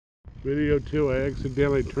Video 2, I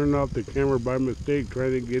accidentally turned off the camera by mistake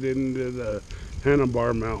trying to get into the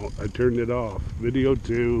handlebar mount. I turned it off. Video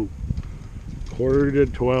 2, quarter to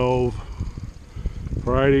 12,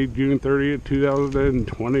 Friday, June 30th,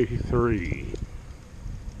 2023.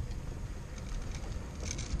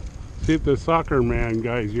 See if the soccer man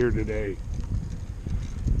guy's here today.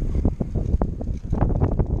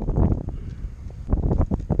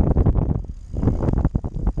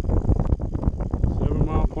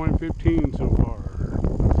 7.15 so far.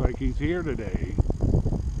 Looks like he's here today.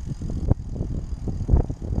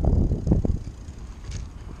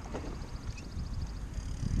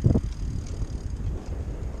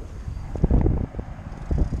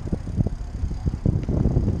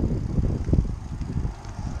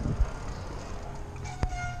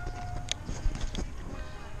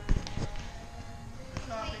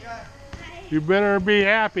 You better be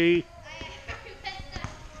happy.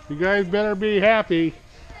 You guys better be happy.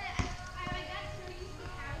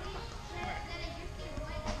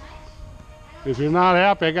 If you're not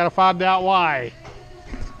happy, I gotta find out why.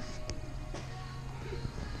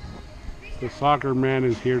 The soccer man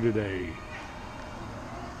is here today.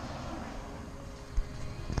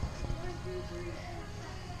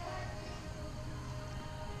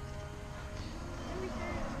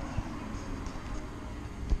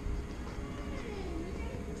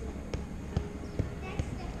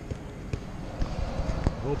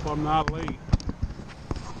 Hope I'm not late.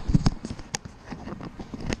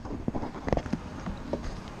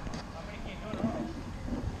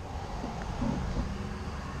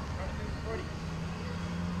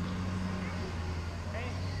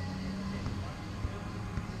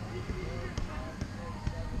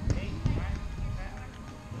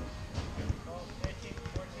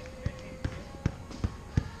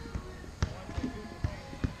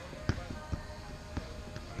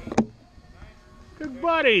 Good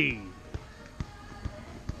buddy.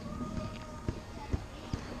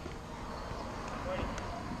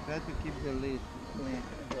 Try to keep the lid clean.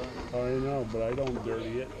 I know, but I don't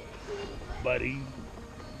dirty it, buddy.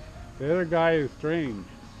 The other guy is strange.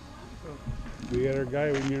 The other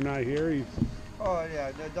guy, when you're not here, he's... Oh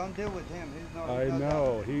yeah, don't deal with him. He's not. I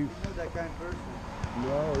know, he's not that kind of person.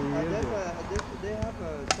 No, he isn't. They have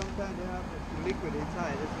sometimes they have liquid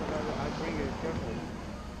inside. That's what I bring it carefully.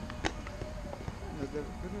 They put it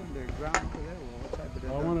in the ground for that. I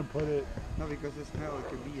want to put it. No, because the smell it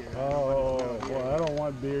could be here. Oh, well, I don't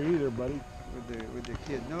want beer either, buddy. With the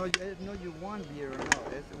kids. No, you want beer or no?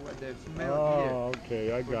 That's what the smell of beer. Oh,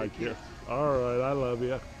 okay, I got you. All right, I love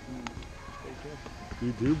you.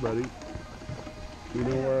 You too, buddy. You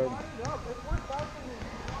know where?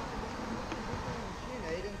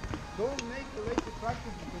 Don't make the lazy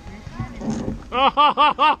practice because you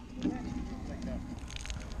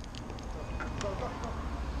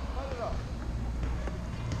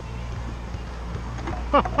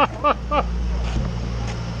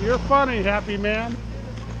You're funny, happy man.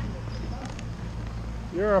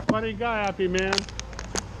 You're a funny guy, happy man.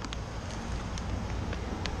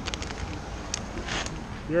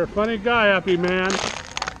 You're a funny guy, happy man.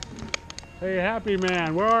 Hey, happy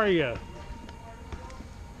man, where are you?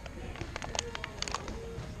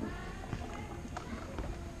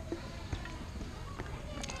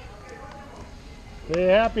 Hey,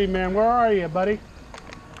 happy man, where are you, buddy?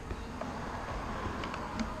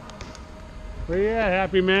 Where you at,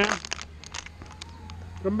 happy man?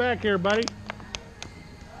 Come back here, buddy.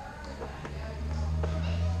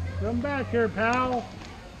 Come back here, pal.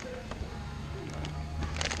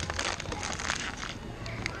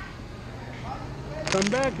 Come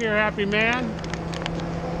back here, happy man.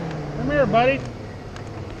 Come here, buddy.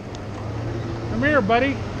 Come here,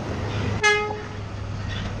 buddy.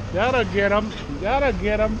 Gotta get him. Gotta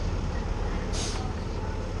get him.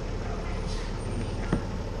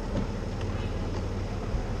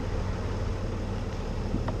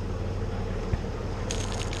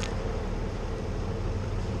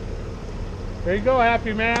 There you go,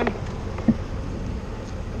 happy man.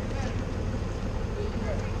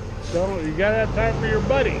 Don't, you gotta have time for your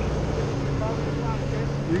buddy.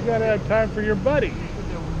 You gotta have time for your buddy.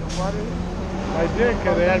 I did,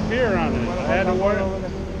 because it had beer on it. I had to water.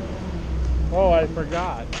 Oh, I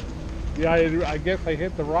forgot. Yeah, I guess I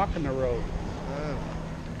hit the rock in the road.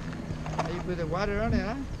 You put the water on it,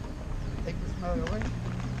 huh? Take the smell away.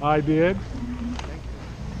 I did.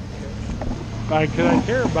 Thank you. Because I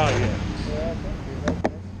care about you. Yeah, thank you.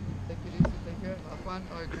 Take it easy, take care. Have fun.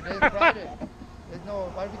 Today's Friday. There's no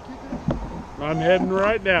barbecue today? I'm heading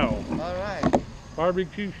right now. All right.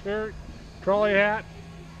 Barbecue shirt, trolley hat.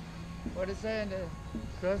 What is that in the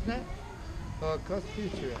cross net? Oh, cross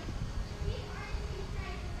future.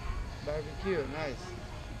 Barbecue, nice.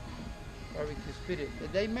 Barbecue spirit.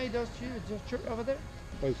 They made those shirts over there?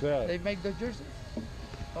 What's that? They make those jerseys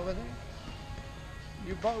over there?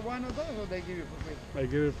 You bought one of those or they give you for free? I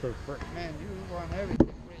get it for free. Man, you want everything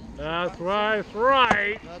free. That's right. That's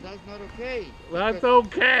right. No, that's not okay. That's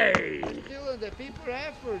okay. Still, the people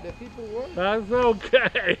effort, the people work. That's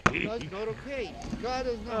okay. That's not okay. God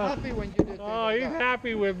is not happy when you do things Oh, like he's that.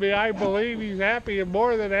 happy with me. I believe he's happy and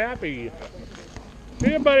more than happy.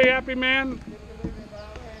 Anybody happy, man?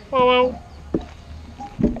 Hello.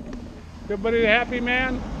 Everybody happy,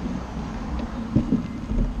 man?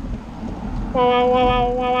 Whoa, whoa, whoa,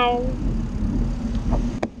 whoa,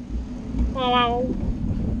 whoa. Whoa.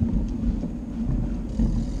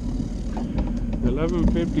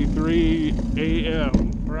 11:53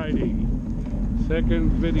 a.m. Friday.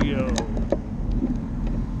 Second video.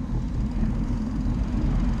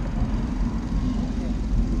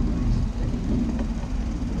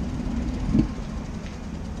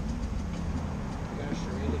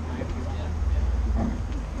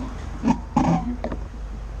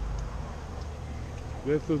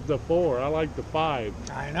 This is the 4. I like the 5.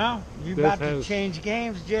 I know. You This about to has- change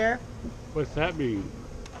games, Jer. What's that mean?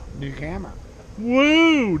 New camera.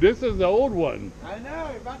 Woo! This is the old one. I know.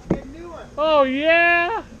 You're about to get a new one. Oh,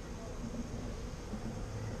 yeah?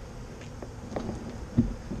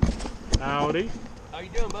 Howdy. How you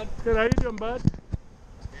doing, bud? Good. How you doing, bud?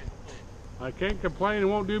 I can't complain. It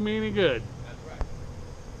won't do me any good. That's right.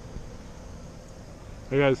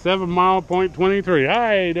 I got a 7 mile point 23.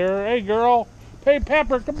 Hi there. Hey, girl. Hey,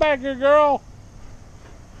 Pepper. Come back here, girl.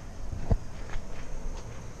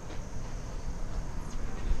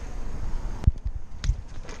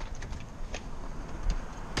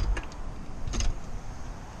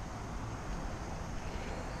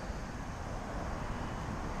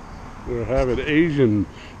 We're having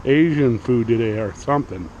Asian food today or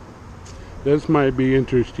something. This might be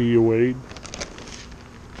interest to you, Wade.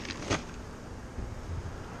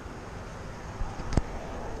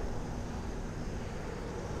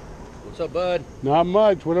 What's up, bud? Not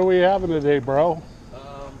much. What are we having today, bro?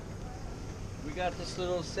 We got this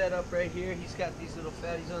little setup right here. He's got these little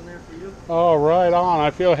fatties on there for you. Oh, right on. I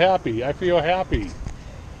feel happy. I feel happy.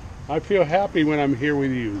 I feel happy when I'm here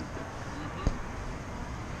with you.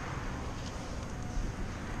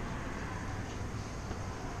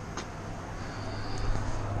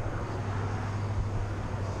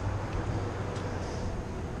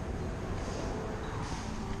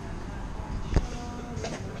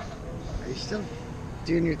 Are you still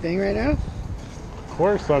doing your thing right now? Of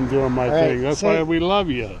course I'm doing my All right, thing. That's so- why we love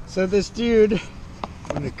you. So this dude,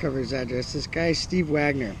 I'm gonna cover his address. This guy, Steve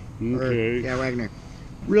Wagner. Okay. Yeah, Wagner.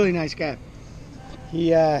 Really nice guy. He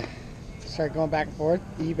started going back and forth.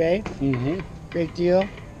 eBay. Mm-hmm. Great deal.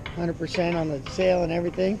 100% on the sale and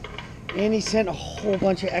everything. And he sent a whole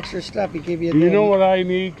bunch of extra stuff. He gave you a You little- know what I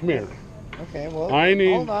need? Come here. Okay, well, I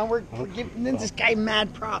need- hold on. We're giving this guy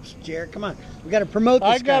mad props, Jared. Come on. We got to promote this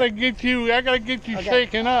I gotta guy. get you Okay.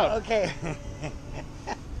 shaken up. Okay.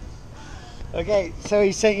 Okay, so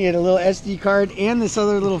he sent you a little SD card and this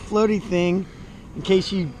other little floaty thing in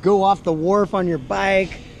case you go off the wharf on your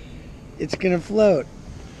bike. It's gonna float.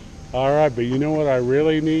 All right, but you know what? I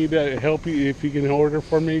really need to help you if you can order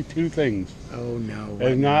for me 2 things. Oh no!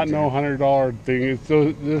 what It's not now, no $100 thing. It's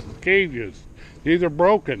the cages. These are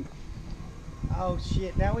broken. Jared? Oh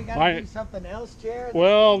shit! Now we gotta I- do something else, Jared.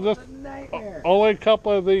 Well, This just is a nightmare. only a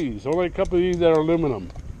couple of these. Only a couple of these that are aluminum.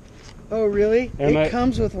 Oh really? and It I-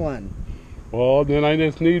 comes with one. Well, then I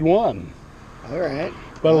just need one. All right.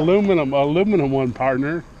 But aluminum one,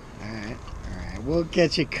 partner. All right. We'll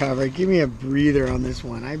get you covered. Give me a breather on this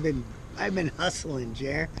one. I've been hustling,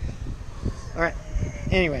 Jared. All right.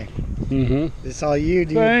 Anyway, Mm-hmm. this is all you,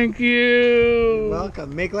 dude. Thank you. You're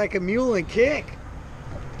welcome. Make like a mule and kick.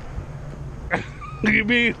 You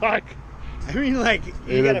mean like? I mean, like, you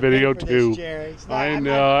In a gotta pay video for too. This, Jerry. It's not- I I'm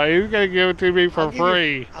know. He's gonna give it to me for I'll give you-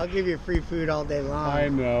 free. I'll give you free food all day long. I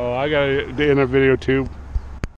know. I got it in a video too.